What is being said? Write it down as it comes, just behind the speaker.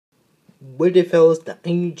What it fellas, the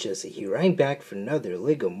Iron Jesse here. I'm back for another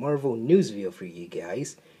LEGO Marvel news video for you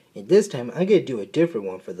guys. And this time I'm going to do a different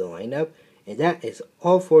one for the lineup. And that is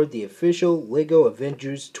all for the official LEGO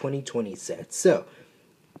Avengers 2020 set. So,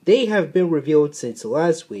 they have been revealed since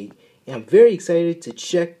last week. And I'm very excited to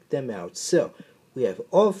check them out. So, we have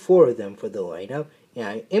all four of them for the lineup. And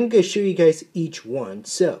I am going to show you guys each one.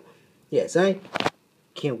 So, yes, I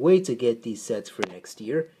can't wait to get these sets for next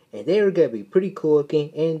year. And they're going to be pretty cool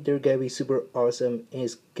looking, and they're going to be super awesome, and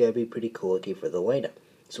it's going to be pretty cool looking for the lineup.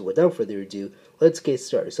 So without further ado, let's get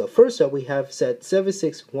started. So first up, we have set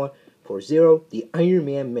 76140, the Iron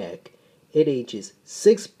Man mech. It ages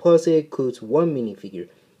 6+, it includes one minifigure,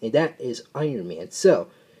 and that is Iron Man. So,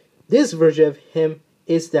 this version of him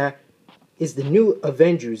is the new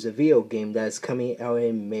Avengers, a video game that's coming out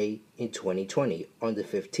in May in 2020 on the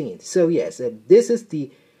 15th. So yes, this is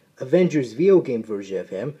the Avengers video game version of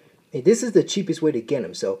him, and this is the cheapest way to get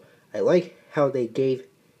him. So I like how they gave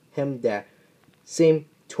him that same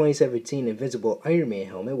 2017 Invincible Iron Man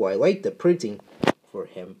helmet. Well, I like the printing for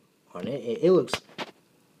him on it. It looks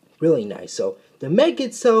really nice. So the mech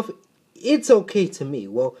itself, it's okay to me.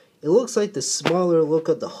 Well, it looks like the smaller look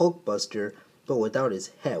of the Hulkbuster, but without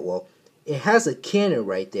his head. Well, it has a cannon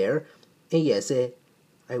right there, and yes, I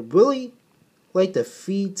really like the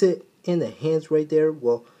feet and the hands right there.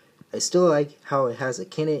 Well, I still like how it has a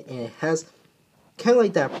cannon, and it has kind of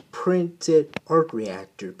like that printed arc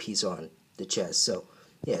reactor piece on the chest. So,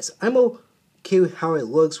 yes, I'm okay with how it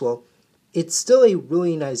looks. Well, it's still a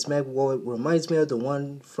really nice mech. Well, it reminds me of the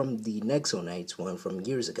one from the Nexo Knights one from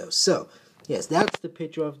years ago. So, yes, that's the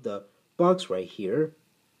picture of the box right here.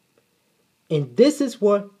 And this is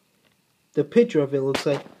what the picture of it looks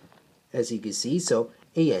like, as you can see. So,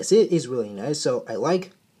 yes, it is really nice. So, I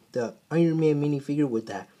like the Iron Man minifigure with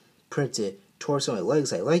that printed torso and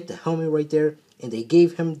legs. I like the helmet right there, and they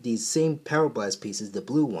gave him these same Power Blast pieces, the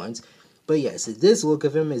blue ones. But yes, this look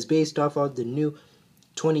of him is based off of the new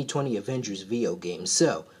 2020 Avengers video game.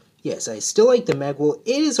 So yes, I still like the mech. Well,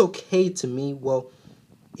 it is okay to me. Well,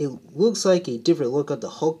 it looks like a different look of the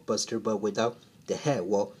Hulkbuster, but without the head.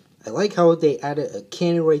 Well, I like how they added a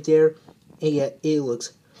cannon right there, and yet it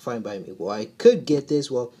looks fine by me. Well, I could get this.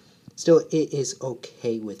 Well, still, it is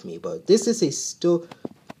okay with me. But this is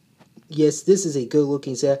yes, this is a good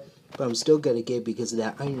looking set, but I'm still going to get it because of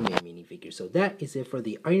that Iron Man minifigure. So that is it for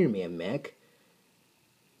the Iron Man mech.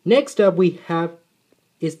 Next up we have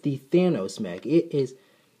is the Thanos mech. It is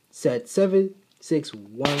set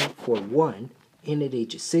 76141, and it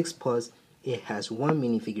ages 6+. It has one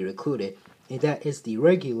minifigure included, and that is the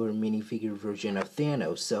regular minifigure version of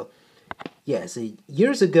Thanos. So yes,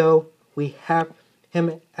 years ago we have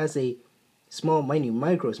him as a small Mighty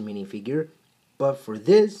Micros minifigure. But for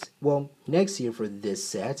this, well, next year for this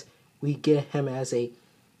set, we get him as a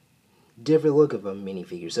different look of a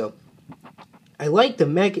minifigure. So, I like the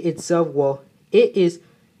mech itself. Well, it is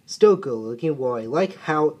still good looking. Well, I like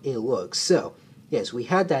how it looks. So, yes, we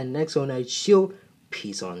had that Nexo Knight shield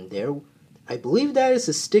piece on there. I believe that is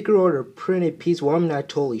a sticker or a printed piece. Well, I'm not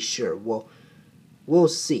totally sure. Well, we'll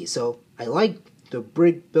see. So, I like the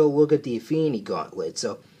brick build look at the Infinity Gauntlet.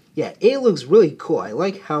 So, yeah, it looks really cool. I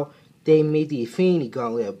like how they made the Infinity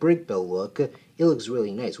Gauntlet a brick build look. It looks really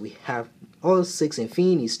nice. We have all 6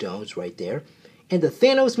 Infinity Stones right there. And the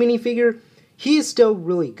Thanos minifigure, he is still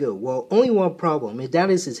really good. Well, only one problem, and that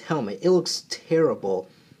is his helmet. It looks terrible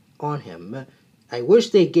on him. I wish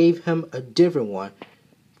they gave him a different one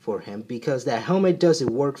for him, because that helmet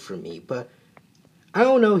doesn't work for me. But I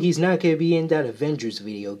don't know, he's not going to be in that Avengers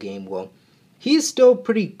video game. Well, he's still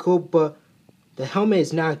pretty cool, but the helmet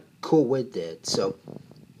is not cool with it. So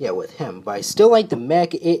yeah, with him. But I still like the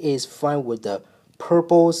mech. It is fine with the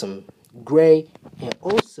purple, some gray, and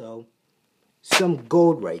also some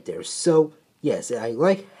gold right there. So, yes, I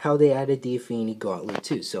like how they added the Infinity Gauntlet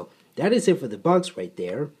too. So, that is it for the box right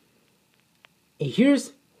there. And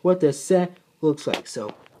here's what the set looks like.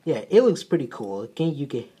 So, yeah, it looks pretty cool. Again, you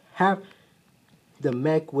can have the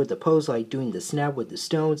mech with the pose, like doing the snap with the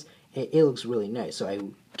stones, and it looks really nice. So, I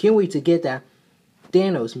can't wait to get that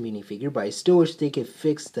Thanos minifigure, but I still wish they could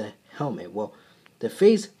fix the helmet. Well, the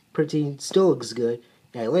face printing still looks good,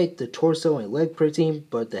 and I like the torso and leg printing,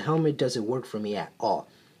 but the helmet doesn't work for me at all.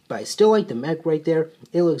 But I still like the mech right there.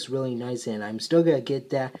 It looks really nice, and I'm still gonna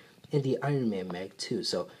get that in the Iron Man mech too.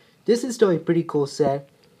 So this is still a pretty cool set,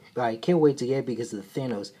 but I can't wait to get it because of the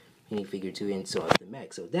Thanos minifigure too, and so is the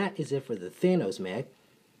mech. So that is it for the Thanos mech.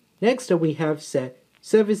 Next up we have set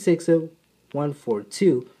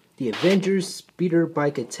 76142. The Avengers Speeder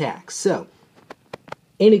Bike Attack. So,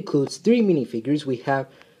 it includes 3 minifigures. We have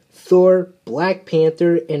Thor, Black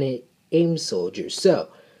Panther, and an AIM soldier. So,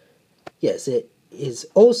 yes, it is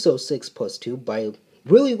also 6 plus 2, but I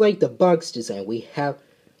really like the box design. We have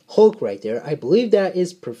Hulk right there. I believe that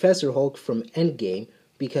is Professor Hulk from Endgame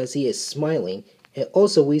because he is smiling. And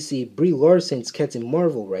also we see Brie Larson's Captain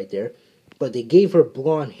Marvel right there, but they gave her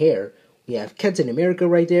blonde hair. We have Captain America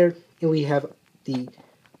right there, and we have the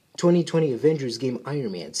 2020 Avengers game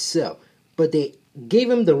Iron Man. So, but they gave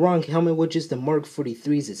him the wrong helmet, which is the Mark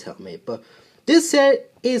 43's helmet. But this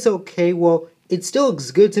set is okay. Well, it still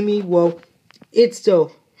looks good to me. Well, it's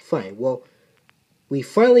still fine. Well, we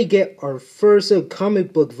finally get our first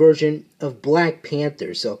comic book version of Black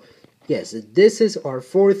Panther. So, yes, this is our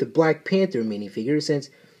fourth Black Panther minifigure since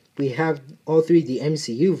we have all three of the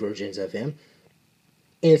MCU versions of him.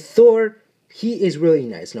 And Thor, he is really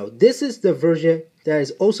nice. Now, this is the version that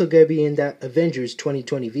is also going to be in that Avengers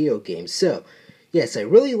 2020 video game. So, yes, I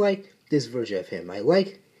really like this version of him. I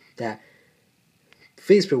like that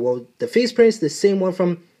face print. Well, the face print is the same one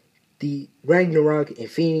from the Ragnarok,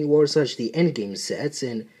 Infinity War / the Endgame sets,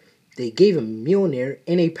 and they gave him Mjolnir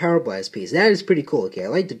and a Power Blast piece. That is pretty cool. Okay, I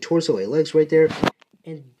like the torso and legs right there,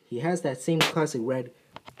 and he has that same classic red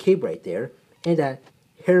cape right there, and that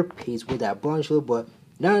hair piece with that blonde look, but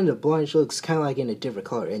not in the blonde look, it's kind of like in a different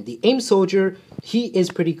color. And the AIM Soldier, he is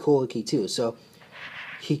pretty cool looking too. So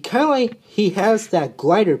he kind of like, he has that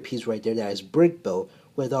glider piece right there that is brick built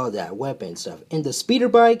with all that weapon stuff. And the speeder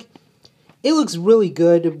bike, it looks really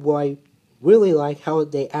good. Well, I really like how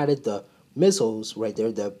they added the missiles right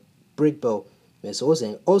there, the brick built missiles,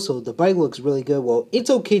 and also the bike looks really good. Well, it's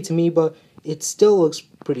okay to me, but it still looks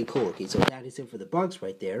pretty cool. Okay, so that is it for the box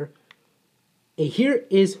right there. And here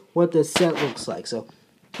is what the set looks like. So,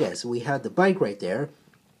 yes, we have the bike right there.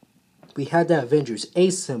 We had the Avengers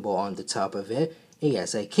Ace symbol on the top of it. And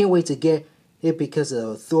yes, I can't wait to get it because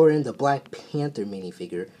of Thor and the Black Panther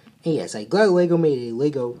minifigure. And yes, I glad Lego made a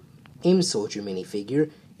Lego AIM Soldier minifigure,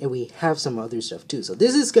 and we have some other stuff too. So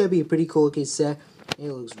this is going to be a pretty cool looking set, and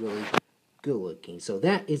it looks really good looking. So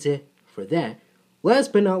that is it for that.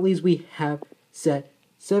 Last but not least, we have set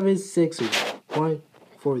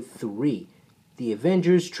 76143, the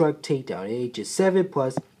Avengers Truck Takedown. It is 7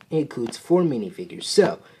 plus, and includes 4 minifigures.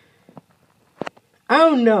 So, I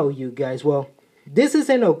don't know, you guys. Well, this is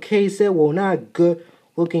an okay set. Well, not good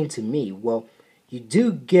looking to me. Well, you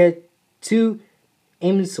do get 2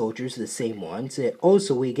 AIM Soldiers, the same ones. And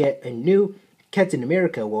also, we get a new Captain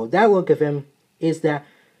America. Well, that look of him is that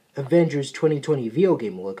Avengers 2020 video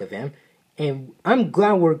game look of him. And I'm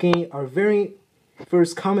glad we're getting our very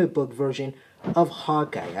first comic book version of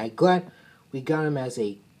Hawkeye. I'm glad we got him as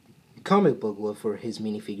a comic book look for his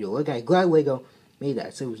minifigure look. I'm glad Lego made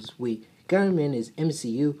that. So we got him in his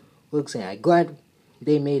MCU looks, and I'm glad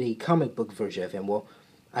they made a comic book version of him. Well,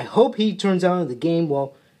 I hope he turns out in the game.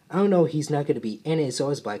 Well, I don't know, he's not going to be in it, so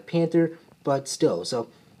is Black Panther, but still. So,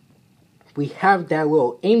 we have that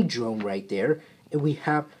little AIM drone right there, and we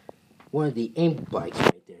have one of the AIM bikes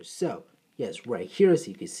right there. So, yes, right here, as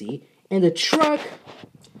you can see. And the truck,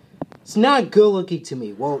 it's not good looking to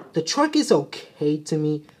me. Well, the truck is okay to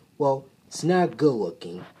me. Well, it's not good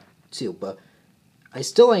looking, too, but I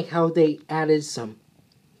still like how they added some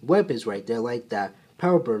weapons right there, like that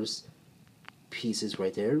Power Burst pieces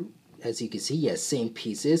right there. As you can see, yes, same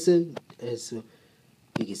pieces. As you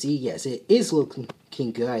can see, yes, it is looking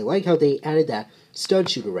good. I like how they added that stud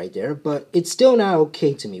shooter right there, but it's still not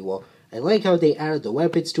okay to me. Well, I like how they added the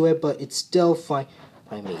weapons to it, but it's still fine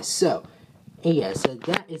by me. So, and yes,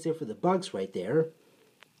 that is it for the box right there.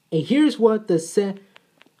 And here's what the set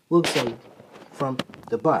looks like from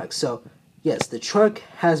the box. So, yes, the truck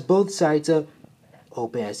has both sides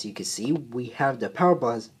open, as you can see. We have the power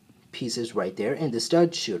blast pieces right there and the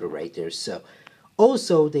stud shooter right there. So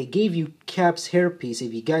also they gave you Cap's hair piece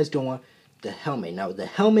if you guys don't want the helmet. Now the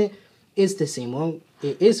helmet is the same one.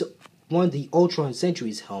 It is one of the Ultron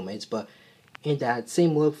Centuries helmets, but in that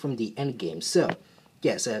same look from the Endgame. So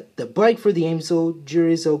yes, the bike for the AIM Soldier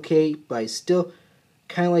is okay, but I still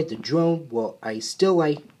kind of like the drone. Well, I still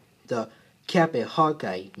like the Cap and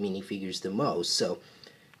Hawkeye minifigures the most. So,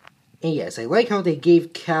 and yes, I like how they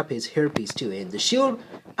gave Cap his hairpiece too. And the shield,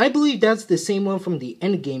 I believe that's the same one from the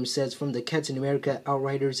Endgame sets from the Captain America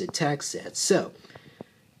Outriders Attack set. So,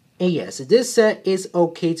 and yes, this set is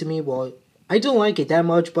okay to me. Well, I don't like it that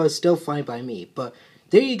much, but it's still fine by me. But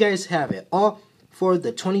there you guys have it. All for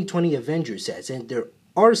the 2020 Avengers sets. And there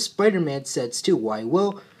are Spider-Man sets too. Well, I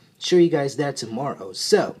will show you guys that tomorrow.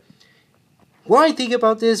 So, what I think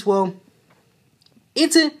about this, well,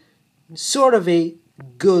 it's a sort of a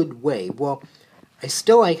good way. Well, I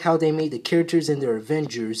still like how they made the characters in their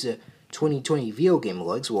Avengers 2020 video game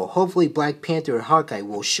looks. Well, hopefully Black Panther and Hawkeye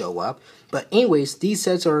will show up. But anyways, these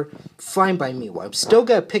sets are fine by me. Well, I'm still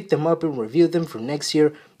gonna pick them up and review them for next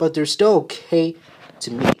year, but they're still okay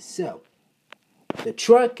to me. So, the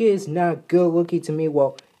truck is not good looking to me.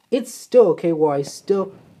 Well, it's still okay. Well, I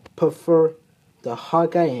still prefer the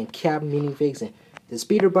Hawkeye and Cap minifigs, and the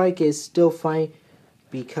speeder bike is still fine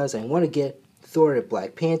because I want to get Thor and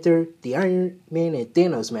Black Panther. The Iron Man and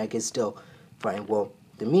Thanos mech is still fine. Well,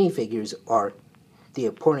 the minifigures are the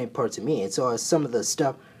important part to me, and so are some of the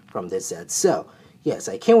stuff from this set. So, yes,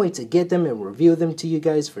 I can't wait to get them and review them to you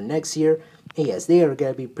guys for next year. And yes, they are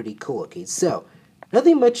going to be pretty cool looking. So,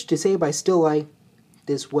 nothing much to say, but I still like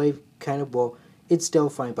this wave kind of. Well, it's still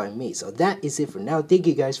fine by me. So that is it for now. Thank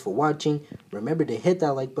you guys for watching. Remember to hit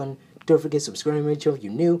that like button. Don't forget to subscribe to my channel if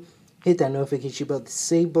you're new. Hit that notification bell, the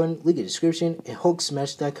save button, link in the description, and Hulk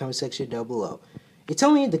smash that comment section down below. And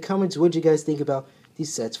tell me in the comments what you guys think about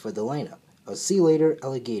these sets for the lineup. I'll see you later,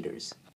 alligators.